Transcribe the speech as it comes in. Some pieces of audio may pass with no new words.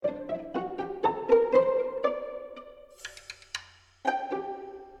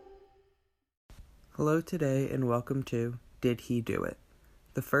Hello today and welcome to Did He Do It?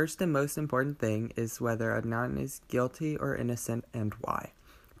 The first and most important thing is whether Adnan is guilty or innocent and why.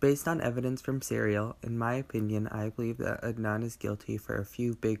 Based on evidence from Serial, in my opinion, I believe that Adnan is guilty for a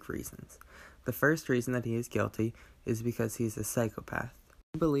few big reasons. The first reason that he is guilty is because he's a psychopath.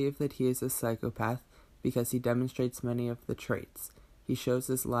 I believe that he is a psychopath because he demonstrates many of the traits. He shows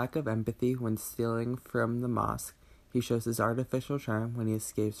his lack of empathy when stealing from the mosque, he shows his artificial charm when he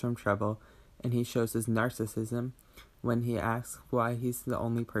escapes from trouble, and he shows his narcissism when he asks why he's the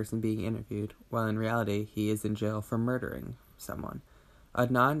only person being interviewed, while in reality he is in jail for murdering someone.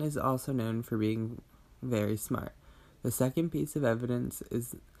 Adnan is also known for being very smart. The second piece of evidence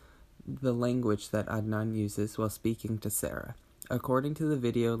is the language that Adnan uses while speaking to Sarah. According to the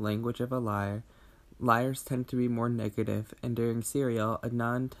video Language of a Liar, liars tend to be more negative, and during Serial,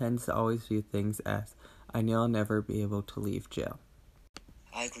 Adnan tends to always view things as, I know I'll never be able to leave jail.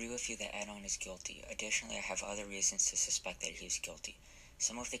 I agree with you that Adnan is guilty. Additionally, I have other reasons to suspect that he is guilty.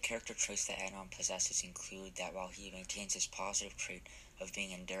 Some of the character traits that Adnan possesses include that while he maintains his positive trait of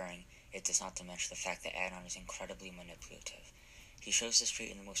being enduring, it does not diminish the fact that Adnan is incredibly manipulative. He shows this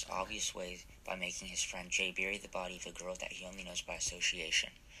trait in the most obvious ways by making his friend Jay bury the body of a girl that he only knows by association.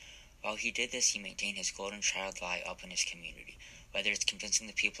 While he did this, he maintained his golden child lie up in his community, whether it's convincing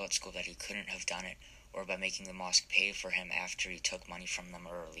the people at school that he couldn't have done it, or by making the mosque pay for him after he took money from them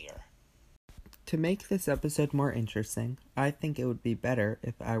earlier. To make this episode more interesting, I think it would be better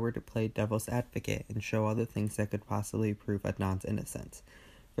if I were to play devil's advocate and show all the things that could possibly prove Adnan's innocence.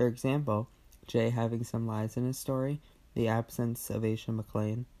 For example, Jay having some lies in his story, the absence of Aisha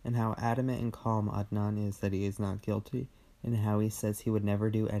McLean, and how adamant and calm Adnan is that he is not guilty, and how he says he would never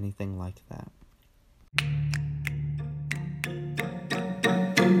do anything like that.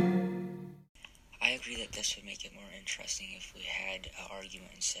 I agree that this would make it more interesting if we had an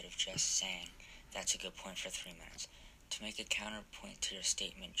argument instead of just saying, that's a good point for 3 minutes. To make a counterpoint to your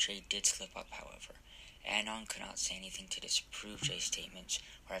statement, Jay did slip up, however. Adnan could not say anything to disprove Jay's statements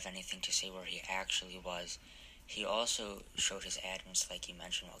or have anything to say where he actually was. He also showed his adamance like you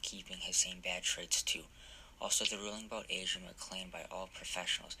mentioned while keeping his same bad traits too. Also, the ruling about Aisha McLean by all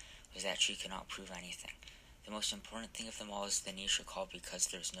professionals was that she could not prove anything. The most important thing of them all is the Nisha call because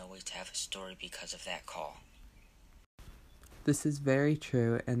there's no way to have a story because of that call. This is very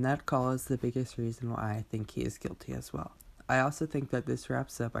true, and that call is the biggest reason why I think he is guilty as well. I also think that this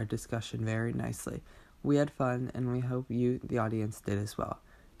wraps up our discussion very nicely. We had fun, and we hope you, the audience, did as well.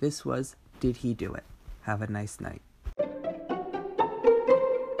 This was Did He Do It? Have a nice night.